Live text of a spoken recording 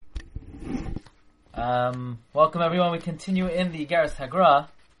Welcome everyone. We continue in the Igeres Hagra,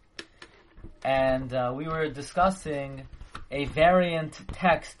 and we were discussing a variant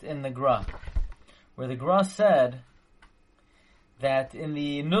text in the Gra, where the Gra said that in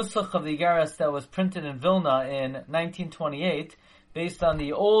the Nusach of the Igeres that was printed in Vilna in 1928, based on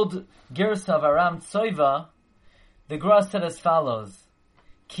the old Girsa of Aram Tsoiva, the Gra said as follows: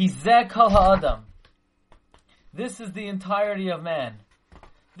 Ki zeh kol ha'adam. This is the entirety of man.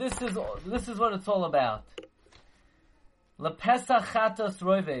 This is what it's all about. Lepesach chatos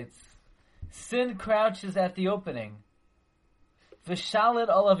roivetz. Sin crouches at the opening. V'shalit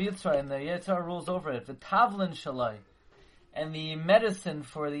olav yitzra, and the yitzra rules over it. V'tavlin shalai, and the medicine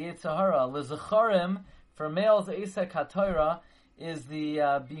for the yitzhara, lezacharim, for males, esek hatoira, is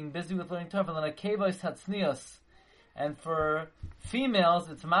the being busy with learning Torah. V'lenakevois hatznios, and for females,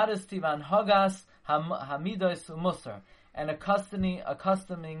 it's modesty van hagas hamidos umusar, and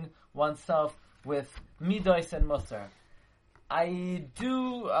accustoming oneself with midos and musar. I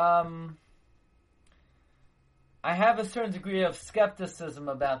have a certain degree of skepticism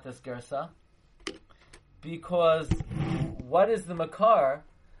about this Gersa, because what is the makar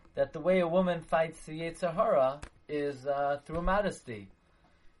that the way a woman fights the Yetzer Hara is through modesty?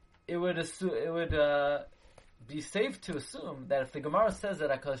 It would be safe to assume that if the Gemara says that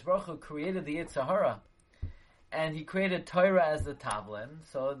HaKadosh Baruch Hu created the Yetzer Hara, and he created Torah as the tavlin,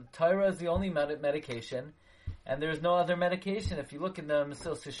 so Torah is the only medication, and there's no other medication. If you look in the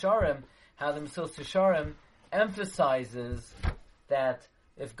Mesilas Yesharim, how the Mesilas Yesharim emphasizes that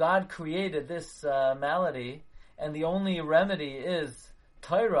if God created this malady, and the only remedy is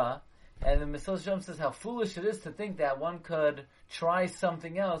Torah, and the Mesilas Yesharim says how foolish it is to think that one could try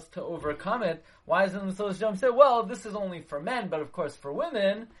something else to overcome it. Why doesn't the Mesilas Yesharim say, well, this is only for men, but of course for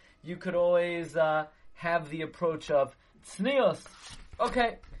women, you could always have the approach of tznius.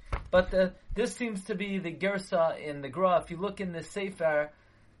 Okay, but this seems to be the Gersa in the Gra. If you look in the Sefer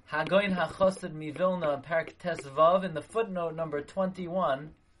Hagoyin HaChassid Mivilna, Parak Tes Vav, in the footnote number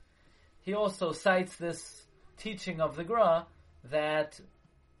 21, he also cites this teaching of the Gra that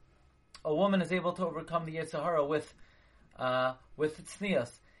a woman is able to overcome the Yetzer Hara with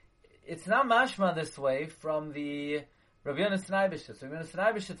tznius. It's not mashma this way from the Rabbi Yonasan Eibeshitz. Rabbi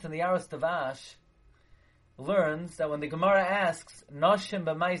Yonasan Eibeshitz in the Aros Tavash learns that when the Gemara asks Noshim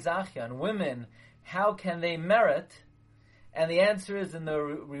b'may zachyan, women, how can they merit? And the answer is in the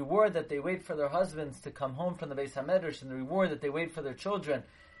reward that they wait for their husbands to come home from the Beis HaMedrash, and the reward that they wait for their children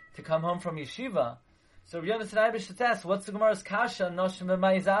to come home from yeshiva. So Rabbi Yonasan Eibeshitz asks, what's the Gemara's kasha, Noshim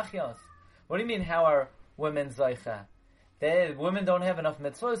b'may zachyos? What do you mean, how are women zaycha? Women don't have enough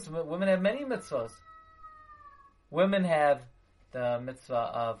mitzvahs. Women have many mitzvahs. Women have the mitzvah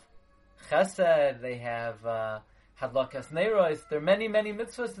of chesed, they have hadlakas neiros. There are many, many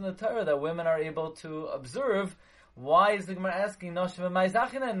mitzvahs in the Torah that women are able to observe. Why is the Gemara asking Noshim b'may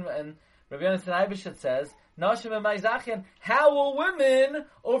zachin? And Rabbi Yonasan Eibeshitz says, Noshim b'may zachin, how will women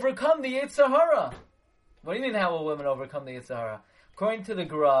overcome the Yetzer Hara? What do you mean, how will women overcome the Yetzer Hara? According to the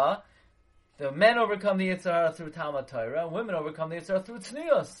Gra, the men overcome the Yetzer Hara through Talmud Torah, and women overcome the Yetzer Hara through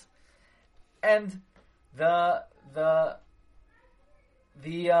tznius. And the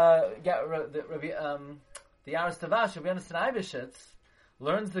Aros Tavash, Rabbi Yonasan Eibeshitz,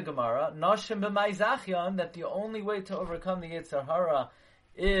 learns the Gemara, Noshim b'may zachyan, that the only way to overcome the Yetzer Hara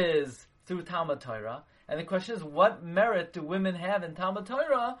is through Talmud Torah. And the question is, what merit do women have in Talmud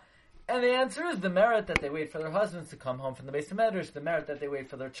Torah? And the answer is the merit that they wait for their husbands to come home from the Beis HaMedrash, the merit that they wait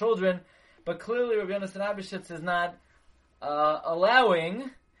for their children. But clearly Rabbi Yonasan Eibeshitz is not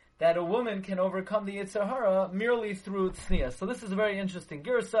allowing that a woman can overcome the Yetzer Hara merely through tznius. So this is a very interesting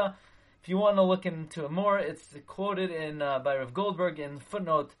Gersa. If you want to look into it more, it's quoted in by Rav Goldberg in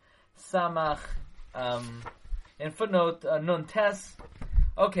footnote Samach, in footnote Nun Tes.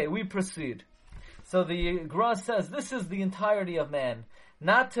 Okay, we proceed. So the Gra says this is the entirety of man,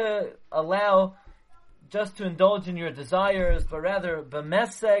 not to allow just to indulge in your desires, but rather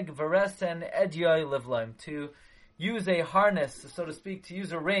b'meseg v'resen edyoy livlaim, to use a harness, so to speak, to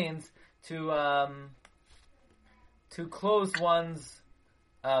use a reins to close one's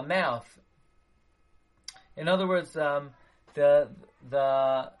mouth. In other words, the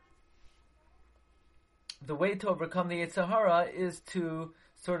way to overcome the Yetzer Hara is to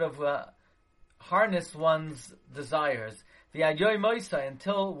sort of harness one's desires. V'ayoy moisa,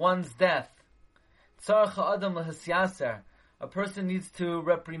 until one's death. Tzarech ha'adam l'hisyaser, a person needs to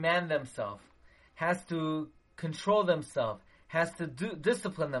reprimand themselves, has to control themselves, has to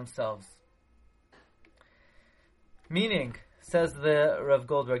discipline themselves. Meaning, says the Rav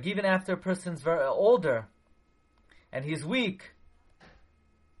Goldberg, even after a person's very older, and he's weak,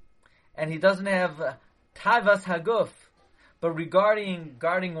 and he doesn't have tavas haguf. But regarding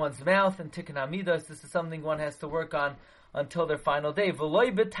guarding one's mouth and tikkun hamidos, this is something one has to work on until their final day.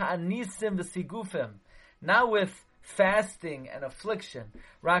 V'loy b'ta'anisim v'sigufim. Not with fasting and affliction.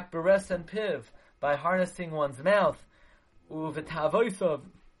 Rak beres and piv, by harnessing one's mouth. Uv'tavoisav,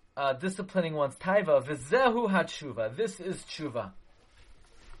 disciplining one's taiva. V'zehu hatshuva. This is tshuva.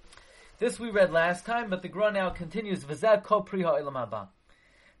 This we read last time, but the Gra now continues. V'zeh kol pri ha'olam haba.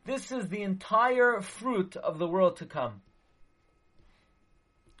 This is the entire fruit of the world to come.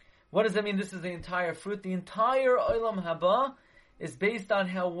 What does that mean? This is the entire fruit. The entire olam haba is based on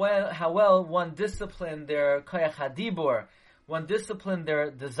how well one disciplined their koyach hadibur, one disciplined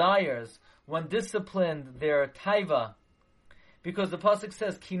their desires, one disciplined their taiva. Because the pasuk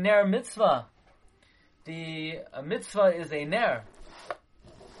says, "Ki ner mitzvah." The mitzvah is a ner.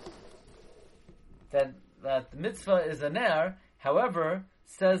 That the mitzvah is a ner. However,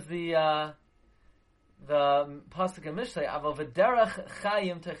 says the pasuk in Mishlei, "Aval v'derech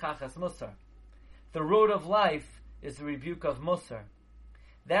chayim techachas musar." The road of life is the rebuke of musar.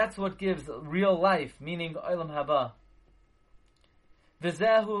 That's what gives real life, meaning olam haba.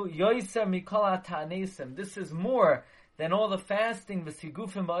 V'zehu yoiser mikol ha'ta'anesim. This is more than all the fasting,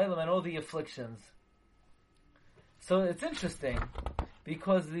 v'sigufim ba'olam, and all the afflictions. So it's interesting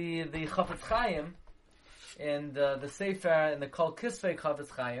because the Chafetz Chaim and the Sefer in the Kol Kisvei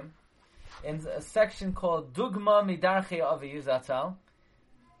Chafetz Chaim, in a section called Dugma Midarchei Avi Zatzal.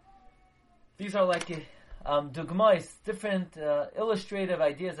 These are like dugmais, different illustrative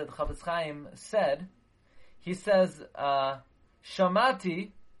ideas that the Chafetz Chaim said. He says,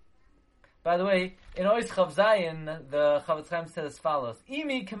 Shamati, by the way, in Ois Chav Zayin, the Chafetz Chaim said as follows,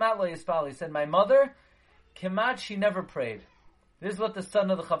 Imi kemat lo yispal. He said, my mother, kemat, she never prayed. This is what the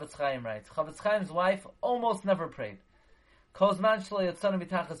son of the Chafetz Chaim writes. Chafetz Chaim's wife almost never prayed. Kozman shlo yatzanu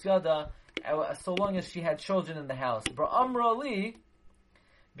mitachas yada, so long as she had children in the house. Ba'amra li,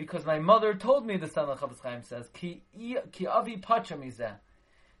 because my mother told me, the son of the Chafetz Chaim says, ki avi pacha mizeh,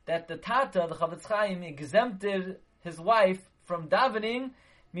 that the tata, the Chafetz Chaim, exempted his wife from davening,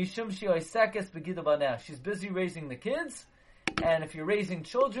 mishum shi oisekes begidu baneh. She's busy raising the kids, and if you're raising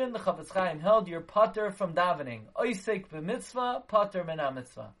children, the Chafetz Chaim held, you're pater from davening. Oisek b'mitzvah, pater min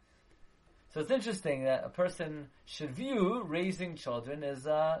ha-mitzvah. So it's interesting that a person should view raising children as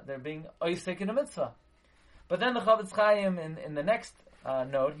they're being oisek in a mitzvah. But then the Chafetz Chaim, in the next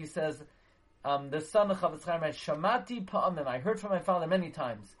note, he says, the son of Chafetz Chaim writes, Shamati pa'amim, I heard from my father many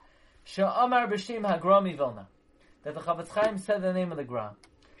times, Sha'amar b'shem ha-Gra miVilna, that the Chafetz Chaim said the name of the Gra.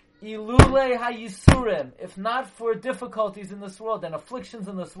 Ilule ha-Yisurim, if not for difficulties in this world and afflictions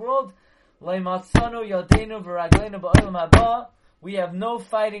in this world, Leimatzanu yadenu v'ragleinu ba'olam haba, we have no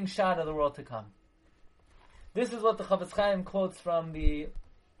fighting shot of the world to come. This is what the Chafetz Chaim quotes from the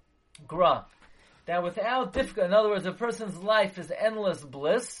Gra. That without difficulty, in other words, a person's life is endless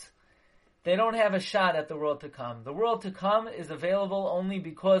bliss, they don't have a shot at the world to come. The world to come is available only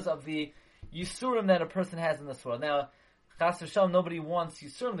because of the Yisurim that a person has in this world. Now, Chas v'shalom, nobody wants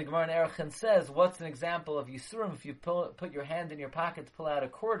Yisurim. The Gemara in Erechim says, what's an example of Yisurim? If you put your hand in your pocket to pull out a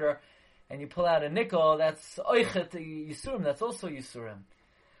quarter, and you pull out a nickel, that's oichet Yisurim, that's also Yisurim.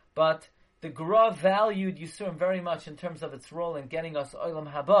 But the Gra valued Yisurim very much in terms of its role in getting us olam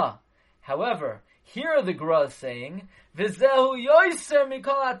haba. However, here the Gra is saying, V'zehu yoiser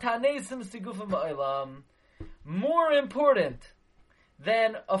mikol ha'tanesim sigufim ba'olam. More important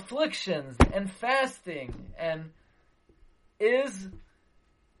than afflictions and fasting and is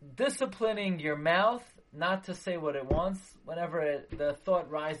disciplining your mouth not to say what it wants whenever the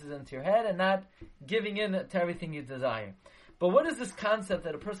thought rises into your head, and not giving in to everything you desire. But what is this concept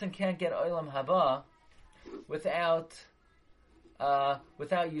that a person can't get olam haba without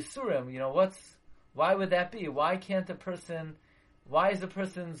Yisurim? You know, why would that be? Why is a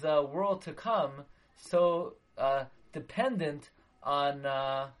person's world to come so dependent on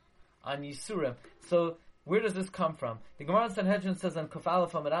Yisurim? So where does this come from? The Gemara in Sanhedrin says on Kuf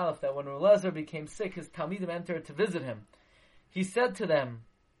Aleph Amud Aleph that when Elazar became sick, his Talmidim entered to visit him. He said to them,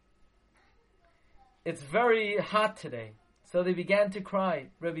 it's very hot today. So they began to cry.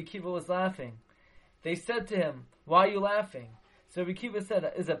 Rabbi Kiva was laughing. They said to him, why are you laughing? So Rabbi Kiva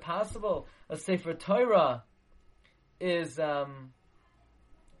said, is it possible a Sefer Torah is... So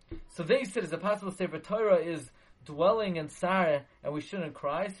they said, is it possible Sefer Torah is dwelling in Sarah and we shouldn't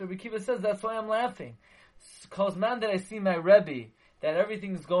cry? So Rabbi Kiva says, that's why I'm laughing. Because man, that I see my Rebbe, that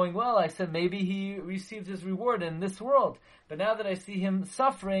everything's going well, I said maybe he received his reward in this world. But now that I see him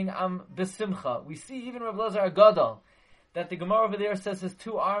suffering, I'm besimcha. We see even Rav Elazar Gadol, that the Gemara over there says his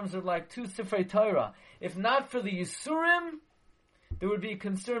two arms are like two Sifrei Torah. If not for the Yisurim, there would be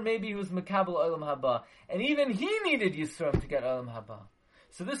concern maybe he was Mekabel Olam Haba. And even he needed Yisroel to get Olam Haba.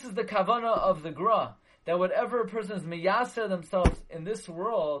 So this is the kavanah of the Gra, that whatever a person is miyaser themselves in this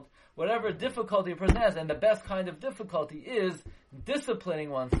world, whatever difficulty a person has, and the best kind of difficulty is disciplining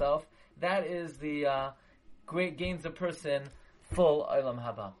oneself, that is the great gains a person full Olam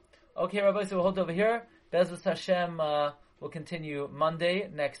Haba. Okay, Rabbi, so we'll hold over here. Be'ezus Hashem will continue Monday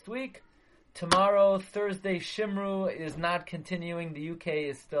next week. Tomorrow, Thursday, Shimru is not continuing. The UK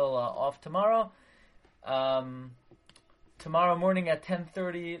is still off tomorrow. Tomorrow morning at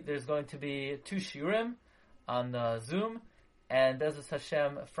 10:30, there's going to be 2 shiurim on Zoom. And Be'ezus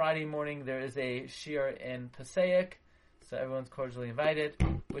Hashem, Friday morning, there is a shiur in Passaic. So everyone's cordially invited.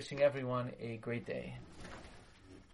 Wishing everyone a great day.